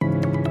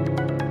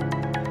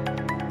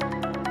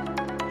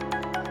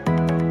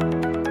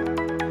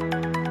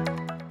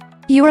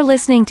You are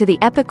listening to the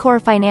Epicor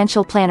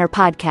Financial Planner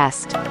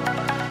podcast.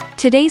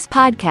 Today's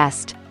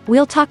podcast,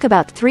 we'll talk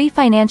about 3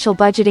 financial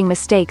budgeting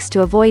mistakes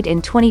to avoid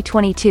in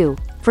 2022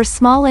 for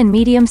small and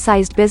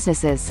medium-sized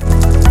businesses.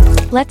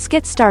 Let's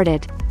get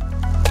started.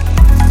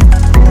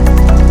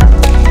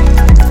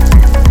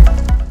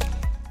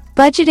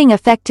 Budgeting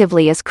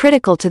effectively is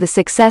critical to the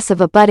success of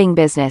a budding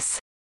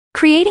business.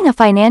 Creating a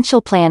financial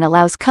plan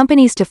allows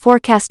companies to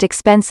forecast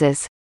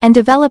expenses and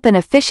develop an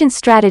efficient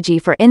strategy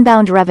for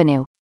inbound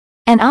revenue.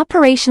 An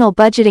operational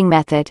budgeting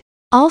method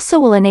also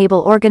will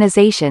enable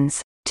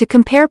organizations to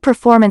compare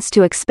performance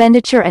to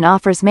expenditure and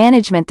offers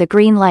management the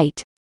green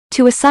light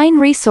to assign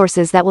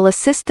resources that will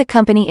assist the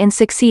company in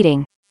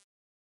succeeding.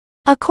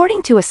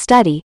 According to a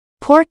study,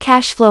 poor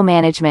cash flow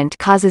management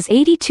causes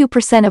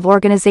 82% of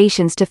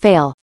organizations to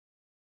fail.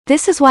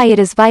 This is why it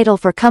is vital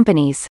for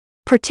companies,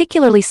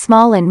 particularly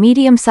small and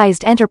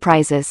medium-sized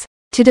enterprises,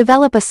 to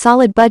develop a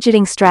solid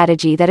budgeting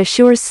strategy that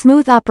assures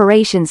smooth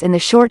operations in the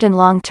short and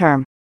long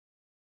term.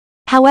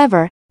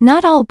 However,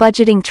 not all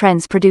budgeting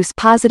trends produce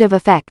positive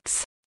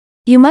effects.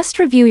 You must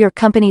review your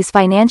company's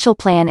financial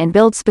plan and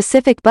build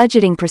specific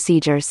budgeting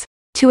procedures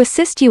to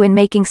assist you in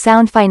making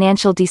sound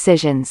financial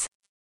decisions.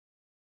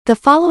 The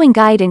following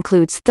guide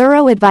includes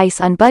thorough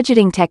advice on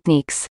budgeting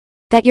techniques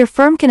that your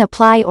firm can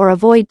apply or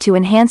avoid to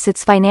enhance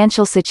its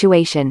financial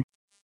situation.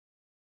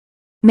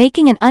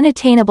 Making an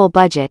unattainable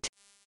budget.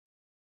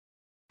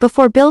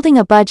 Before building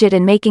a budget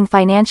and making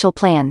financial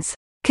plans,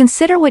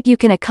 consider what you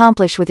can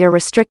accomplish with your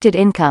restricted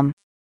income.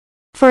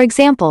 For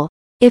example,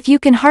 if you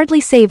can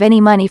hardly save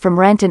any money from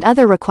rent and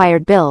other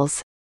required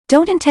bills,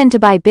 don't intend to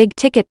buy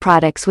big-ticket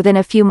products within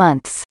a few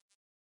months.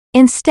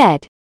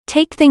 Instead,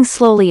 take things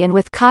slowly and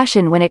with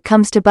caution when it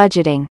comes to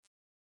budgeting.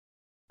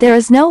 There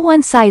is no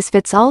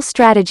one-size-fits-all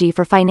strategy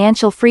for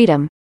financial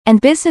freedom, and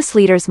business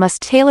leaders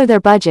must tailor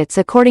their budgets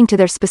according to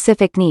their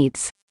specific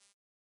needs.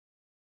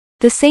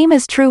 The same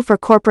is true for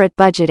corporate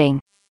budgeting.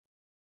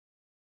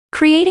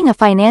 Creating a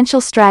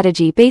financial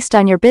strategy based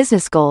on your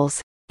business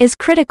goals is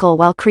critical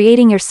while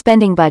creating your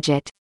spending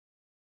budget.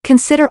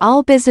 Consider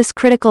all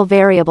business-critical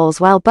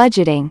variables while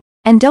budgeting,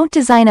 and don't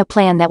design a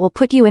plan that will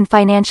put you in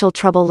financial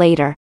trouble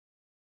later.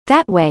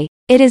 That way,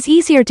 it is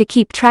easier to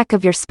keep track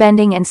of your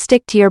spending and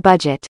stick to your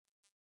budget.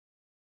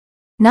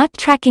 Not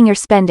tracking your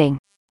spending.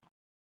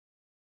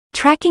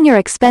 Tracking your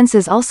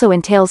expenses also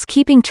entails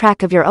keeping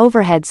track of your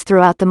overheads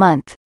throughout the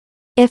month.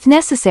 If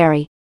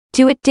necessary,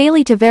 do it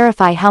daily to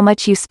verify how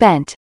much you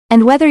spent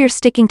and whether you're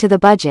sticking to the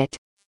budget.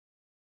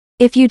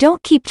 If you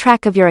don't keep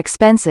track of your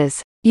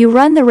expenses, you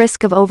run the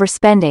risk of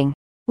overspending,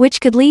 which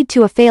could lead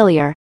to a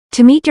failure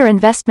to meet your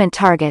investment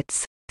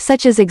targets,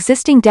 such as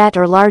existing debt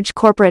or large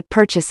corporate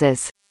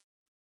purchases.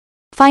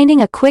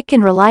 Finding a quick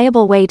and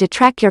reliable way to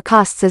track your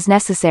costs is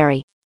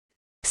necessary.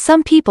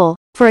 Some people,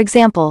 for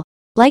example,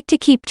 like to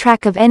keep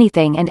track of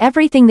anything and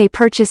everything they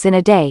purchase in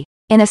a day,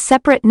 in a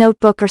separate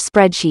notebook or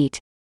spreadsheet.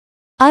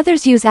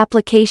 Others use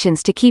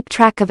applications to keep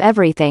track of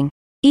everything,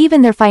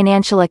 even their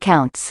financial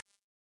accounts.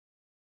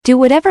 Do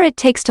whatever it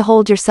takes to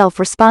hold yourself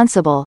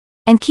responsible,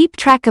 and keep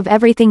track of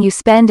everything you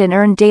spend and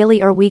earn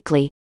daily or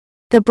weekly.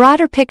 The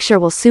broader picture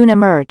will soon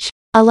emerge,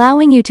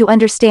 allowing you to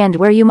understand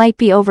where you might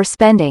be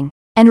overspending,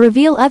 and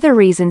reveal other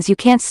reasons you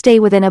can't stay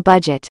within a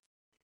budget.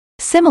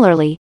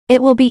 Similarly,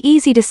 it will be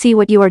easy to see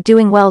what you are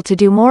doing well to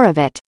do more of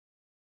it.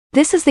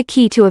 This is the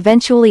key to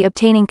eventually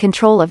obtaining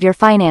control of your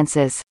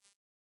finances.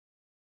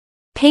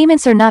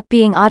 Payments are not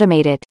being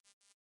automated.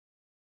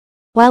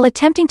 While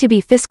attempting to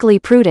be fiscally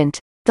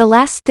prudent, the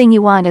last thing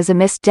you want is a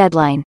missed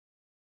deadline.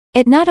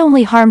 It not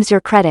only harms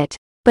your credit,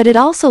 but it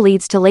also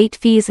leads to late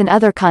fees and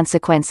other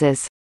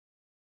consequences.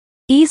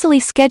 Easily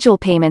schedule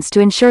payments to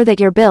ensure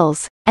that your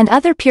bills and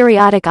other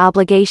periodic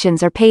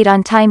obligations are paid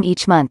on time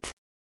each month.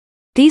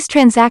 These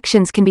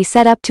transactions can be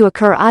set up to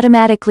occur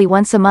automatically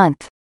once a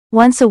month,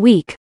 once a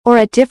week, or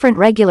at different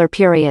regular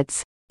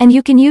periods, and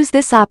you can use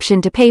this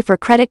option to pay for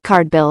credit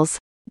card bills,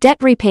 debt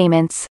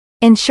repayments,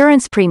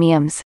 insurance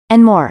premiums,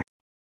 and more.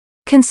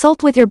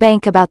 Consult with your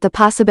bank about the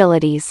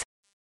possibilities.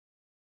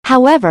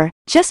 However,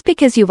 just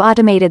because you've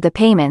automated the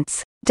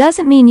payments,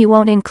 doesn't mean you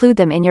won't include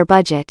them in your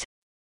budget.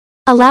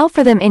 Allow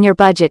for them in your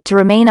budget to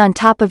remain on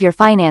top of your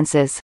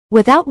finances,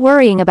 without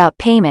worrying about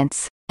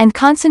payments, and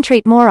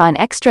concentrate more on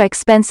extra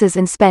expenses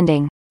and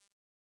spending.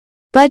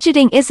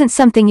 Budgeting isn't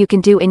something you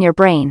can do in your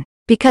brain,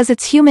 because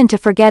it's human to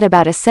forget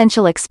about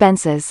essential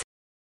expenses.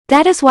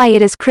 That is why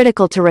it is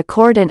critical to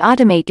record and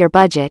automate your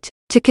budget,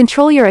 to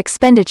control your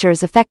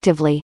expenditures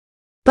effectively.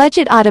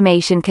 Budget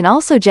automation can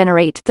also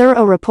generate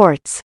thorough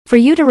reports for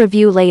you to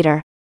review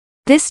later.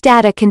 This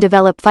data can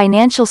develop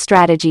financial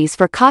strategies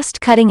for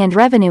cost-cutting and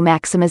revenue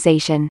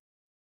maximization.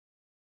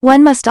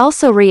 One must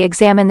also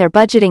re-examine their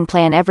budgeting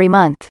plan every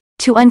month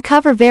to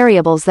uncover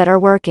variables that are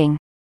working.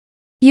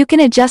 You can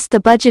adjust the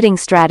budgeting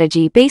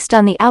strategy based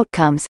on the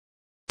outcomes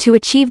to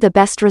achieve the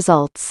best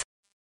results.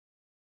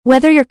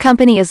 Whether your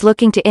company is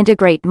looking to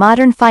integrate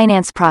modern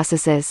finance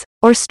processes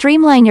or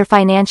streamline your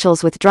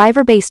financials with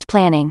driver-based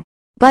planning,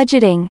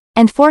 budgeting,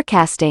 and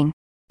forecasting,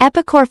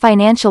 Epicor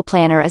Financial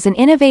Planner is an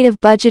innovative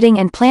budgeting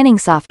and planning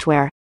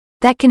software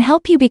that can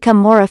help you become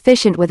more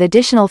efficient with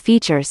additional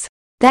features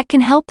that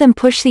can help them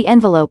push the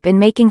envelope in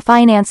making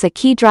finance a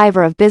key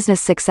driver of business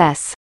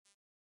success.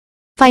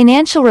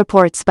 Financial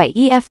Reports by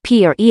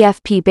EFP or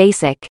EFP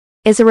Basic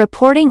is a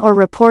reporting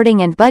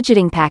and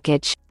budgeting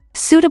package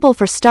suitable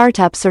for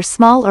startups or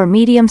small or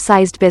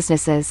medium-sized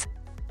businesses.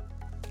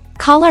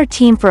 Call our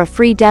team for a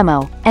free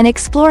demo and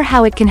explore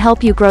how it can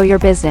help you grow your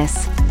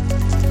business.